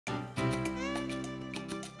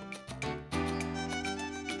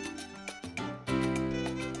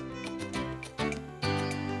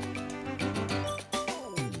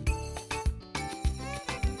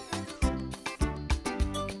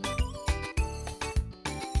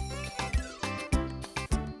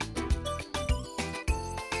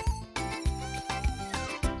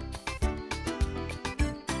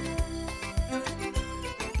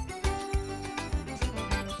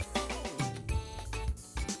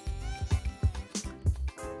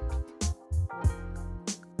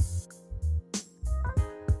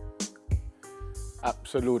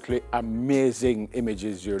Absolutely amazing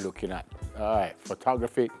images you're looking at. All right,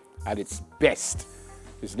 photography at its best.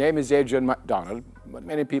 His name is Adrian McDonald, but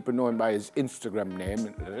many people know him by his Instagram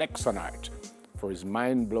name, Lexon Art, for his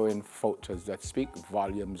mind-blowing photos that speak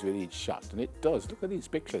volumes with each shot. And it does. Look at these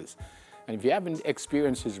pictures. And if you haven't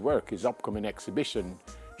experienced his work, his upcoming exhibition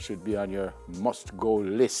should be on your must-go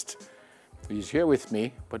list. He's here with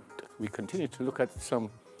me, but we continue to look at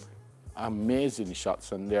some amazing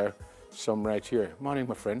shots, and there are some right here. Morning,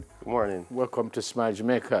 my friend. Good morning. Welcome to Smile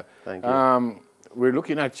Jamaica. Thank you. We're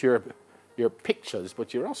looking at your pictures,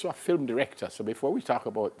 but you're also a film director. So before we talk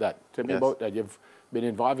about that, tell me about that. You've been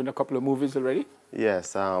involved in a couple of movies already?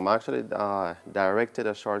 Yes, actually directed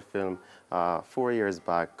a short film 4 years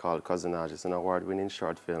back called Cousinage. It's an award-winning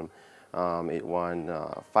short film. It won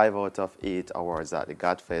 5 out of 8 awards at the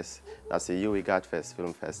GATFest. That's the UE GATFest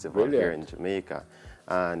Film Festival here in Jamaica.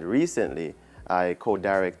 And recently, I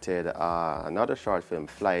co-directed another short film,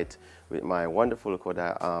 Flight, with my wonderful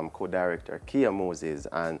co-director, Kia Moses,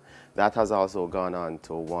 and that has also gone on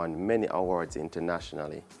to win many awards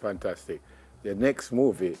internationally. Fantastic. The next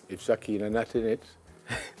movie, if Shakina not in it,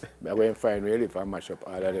 I won't find really if I mash up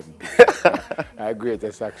all of them. Our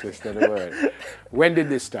greatest actress in the world. When did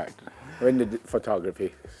this start? When did the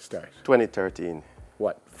photography start? 2013.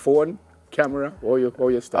 What, phone, camera, how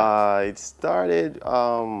you start? It started,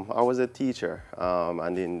 I was a teacher,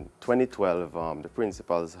 and in 2012, the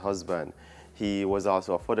principal's husband, he was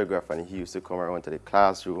also a photographer, and he used to come around to the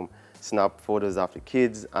classroom, snap photos of the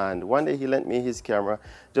kids, and one day he lent me his camera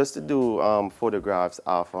just to do photographs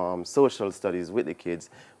of social studies with the kids.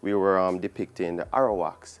 We were depicting the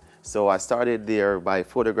Arawaks. So I started there by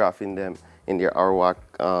photographing them in their Arawak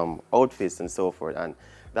outfits and so forth, and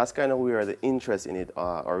that's kind of where the interest in it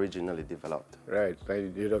originally developed. Right,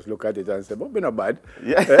 you just look at it and say, but not bad.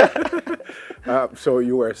 Yeah. So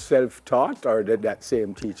you were self-taught, or did that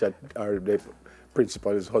same teacher, or the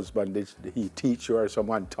principal's husband, did he teach you, or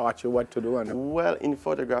someone taught you what to do? Well, in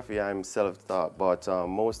photography, I'm self-taught, but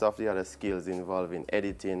most of the other skills involving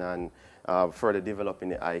editing and further developing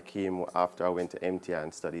the eye came after I went to MTI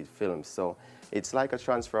and studied film. So it's like a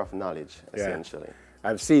transfer of knowledge, essentially.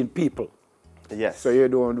 I've seen people. Yes. So you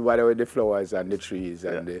don't bother with the flowers and the trees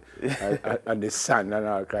and the sun and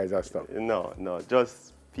all kinds of stuff? No,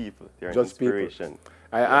 just people. They're just an inspiration. People.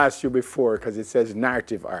 I asked you before because it says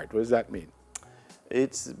narrative art. What does that mean?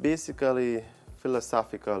 It's basically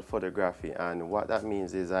philosophical photography, and what that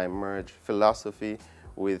means is I merge philosophy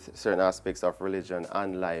with certain aspects of religion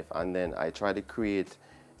and life, and then I try to create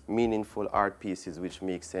meaningful art pieces which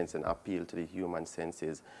make sense and appeal to the human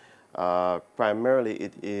senses. Primarily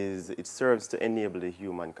it serves to enable the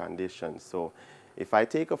human condition. So if I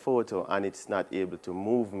take a photo and it's not able to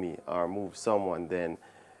move me or move someone, then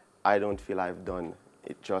I don't feel I've done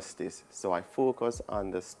it justice. So I focus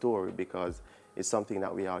on the story because it's something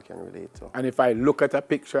that we all can relate to. And if I look at a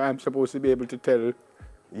picture, I'm supposed to be able to tell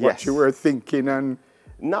what you were thinking and...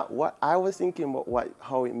 Not what I was thinking, but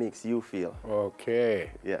how it makes you feel.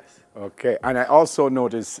 Okay. Yes. Okay. And I also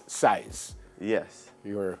notice size. Yes.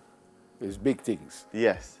 There's big things.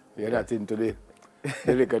 Yes. You're not into the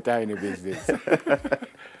little tiny business.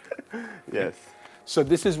 Yes. So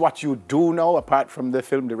this is what you do now, apart from the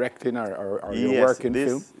film directing, or you work in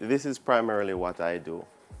film? This is primarily what I do.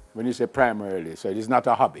 When you say primarily, so it is not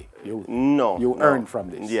a hobby? No. You earn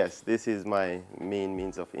from this? Yes, this is my main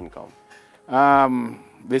means of income.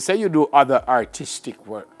 They say you do other artistic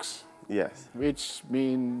works. Yes. Which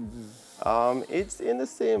means? It's in the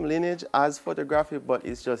same lineage as photography, but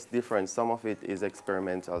it's just different. Some of it is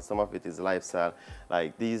experimental, some of it is lifestyle.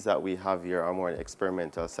 Like these that we have here are more on the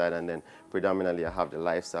experimental side, and then predominantly I have the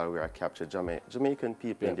lifestyle where I capture Jamaican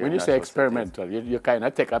people in their When you say natural experimental, you kind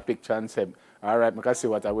of take a picture and say, all right, I can see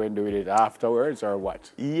what I want to do with it afterwards, or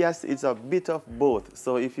what? Yes, it's a bit of both.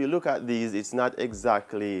 So if you look at these, it's not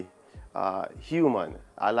exactly human.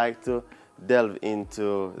 I like to delve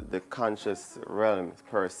into the conscious realm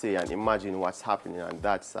per se and imagine what's happening on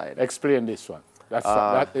that side. Explain this one.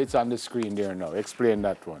 It's on the screen there now. Explain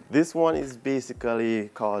that one. This one is basically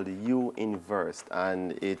called You Inversed,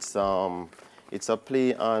 and it's a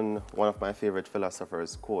play on one of my favorite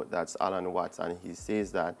philosophers' quote. That's Alan Watts, and he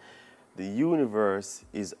says that the universe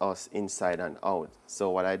is us inside and out. So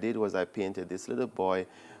what I did was I painted this little boy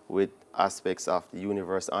with aspects of the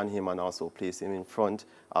universe on him and also place him in front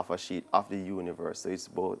of a sheet of the universe. So it's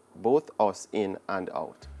both us in and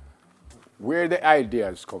out. Where the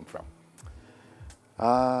ideas come from?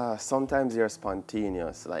 Sometimes they're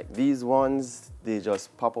spontaneous. Like these ones, they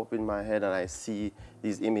just pop up in my head and I see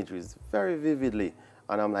these images very vividly.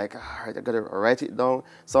 and I'm like, all right, I gotta write it down.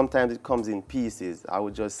 Sometimes it comes in pieces. I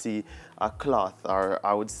would just see a cloth, or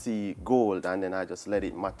I would see gold, and then I just let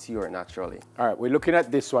it mature naturally. All right, we're looking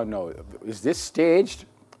at this one now. Is this staged,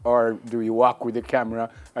 or do you walk with the camera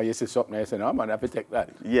and you see something and you say, no, man, I have to take that?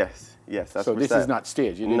 Yes, yes. That's so this is not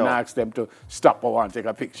staged? You didn't No. ask them to stop or want to take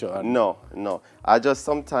a picture? No, no. I just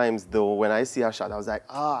sometimes, though, when I see a shot, I was like,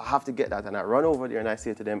 I have to get that. And I run over there and I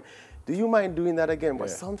say to them, do you mind doing that again? But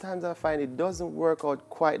sometimes I find it doesn't work out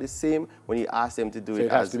quite the same when you ask them to do it. So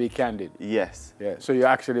it has to be candid? Yes. Yeah. So you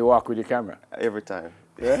actually walk with your camera? Every time.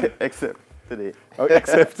 Yeah? Except today. Oh,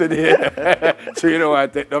 except today. So you don't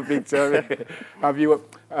want to take no picture. Have you,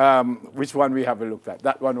 which one we haven't looked at?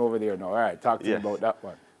 That one over there now. All right, talk to me about that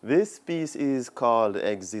one. This piece is called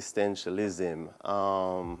Existentialism.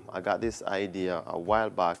 I got this idea a while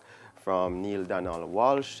back from Neil Donald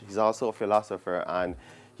Walsh. He's also a philosopher, and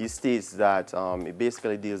he states that it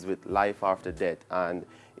basically deals with life after death, and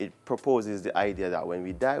it proposes the idea that when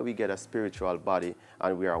we die, we get a spiritual body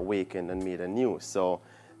and we are awakened and made anew. So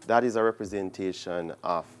that is a representation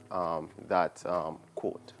of that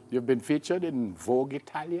quote. You've been featured in Vogue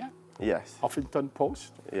Italia? Yes. Huffington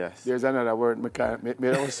Post? Yes. There's another word, I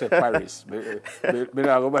don't say Paris. I don't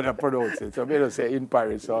know how to pronounce it, so I don't say in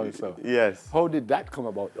Paris also. Yes. How did that come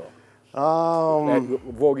about though? Like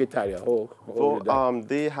Vogue Italia, how did that?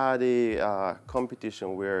 They had a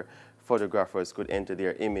competition where photographers could enter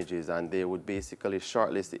their images, and they would basically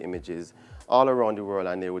shortlist the images all around the world,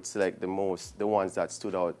 and they would select the ones that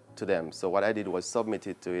stood out to them. So what I did was submit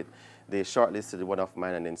it to it. They shortlisted one of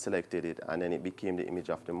mine and then selected it, and then it became the image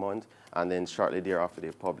of the month, and then shortly thereafter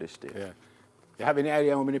they published it. Yeah. You have any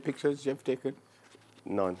idea how many pictures you've taken?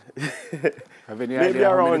 None. Have any Maybe idea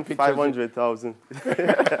around 500,000. You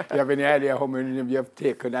have any idea how many you have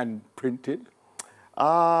taken and printed?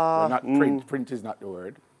 Well, not print. Print is not the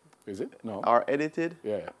word, is it? No. Or edited?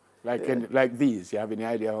 Yeah. Like these, you have any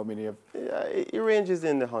idea how many you have? Yeah, it ranges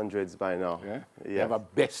in the hundreds by now. Yeah? Yeah. You have a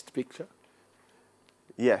best picture?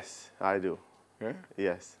 Yes, I do. Yeah?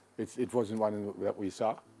 Yes. It wasn't one that we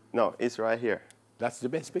saw? No, it's right here. That's the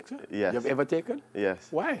best picture? Yes. You've ever taken? Yes.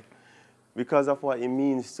 Why? Because of what it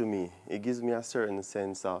means to me. It gives me a certain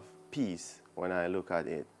sense of peace when I look at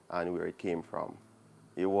it and where it came from.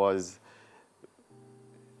 It was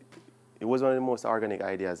one of the most organic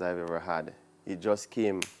ideas I've ever had. It just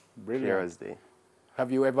came clear as day.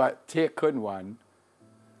 Have you ever taken one,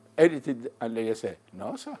 edited, and then you say,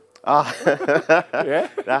 no, sir? Yeah?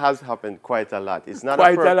 That has happened quite a lot. It's not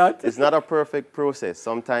a lot? It's not a perfect process.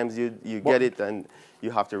 Sometimes you get it and you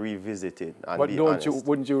have to revisit it and but be honest.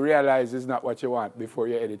 Wouldn't you realize it's not what you want before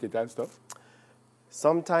you edit it and stuff?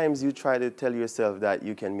 Sometimes you try to tell yourself that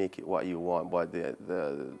you can make it what you want, but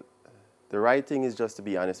the right thing is just to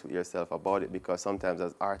be honest with yourself about it, because sometimes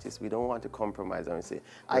as artists, we don't want to compromise and say,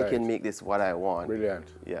 I can make this what I want. Brilliant.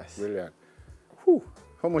 Yes. Brilliant. Whew.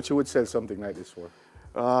 How much you would sell something like this for?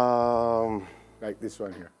 Like this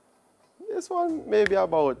one here? This one, maybe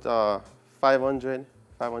about 500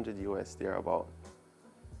 US, thereabout.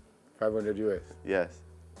 500 US? Yes.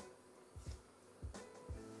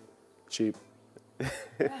 Cheap.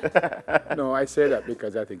 No, I say that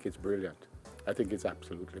because I think it's brilliant. I think it's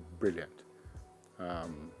absolutely brilliant.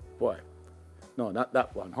 Boy, no, not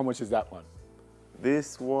that one. How much is that one?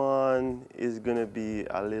 This one is gonna be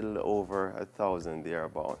a little over 1,000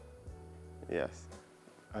 thereabout. Yes.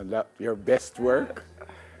 And that your best work?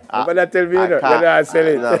 But that tell me that I sell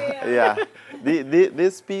it. No, yeah.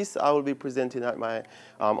 This piece I will be presenting at my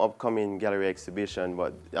upcoming gallery exhibition,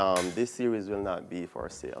 but this series will not be for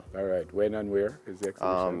sale. All right. When and where is the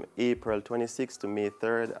exhibition? April 26th to May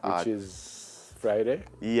 3rd. Which is Friday?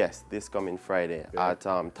 Yes, this coming Friday at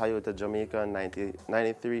Toyota Jamaica,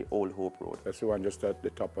 93 Old Hope Road. That's the one just at the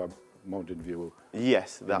top of Mountain View.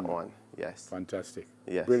 Yes, that one. Yes. Fantastic.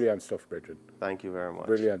 Yes. Brilliant stuff, Brethren. Thank you very much.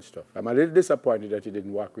 Brilliant stuff. I'm a little disappointed that you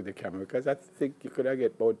didn't walk with the camera, because I think you could have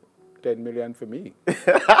get about 10 million for me.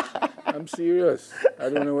 I'm serious. I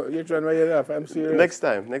don't know what you're trying to laugh. I'm serious. Next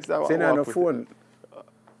time. Say on the phone.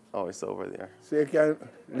 Oh, it's over there. So you can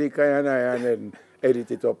leak and then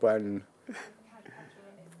edit it up and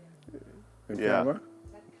camera?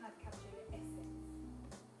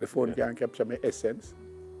 The phone can't capture my essence.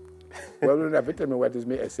 Well, you don't have to tell me what is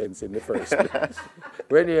my essence in the first place.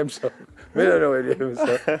 When you so, we don't know when you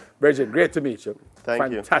so. Bridget, great to meet you.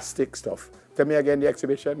 Thank you. Fantastic stuff. Tell me again the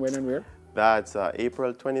exhibition, when and where? That's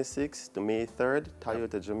April 26th to May 3rd,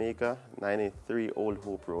 Toyota Jamaica, 93 Old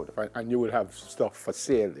Hope Road. And you will have stuff for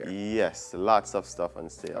sale there? Yes, lots of stuff on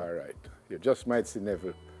sale. All right. You just might see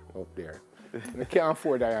Neville up there. I can't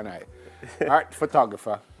afford that, and I. Art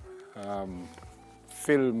photographer,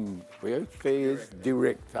 film phase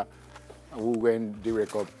director who went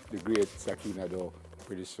direct up the great Sakina door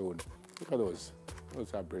pretty soon. Look at those.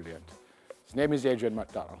 Those are brilliant. His name is Adrian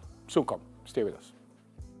McDonald. Soon come. Stay with us.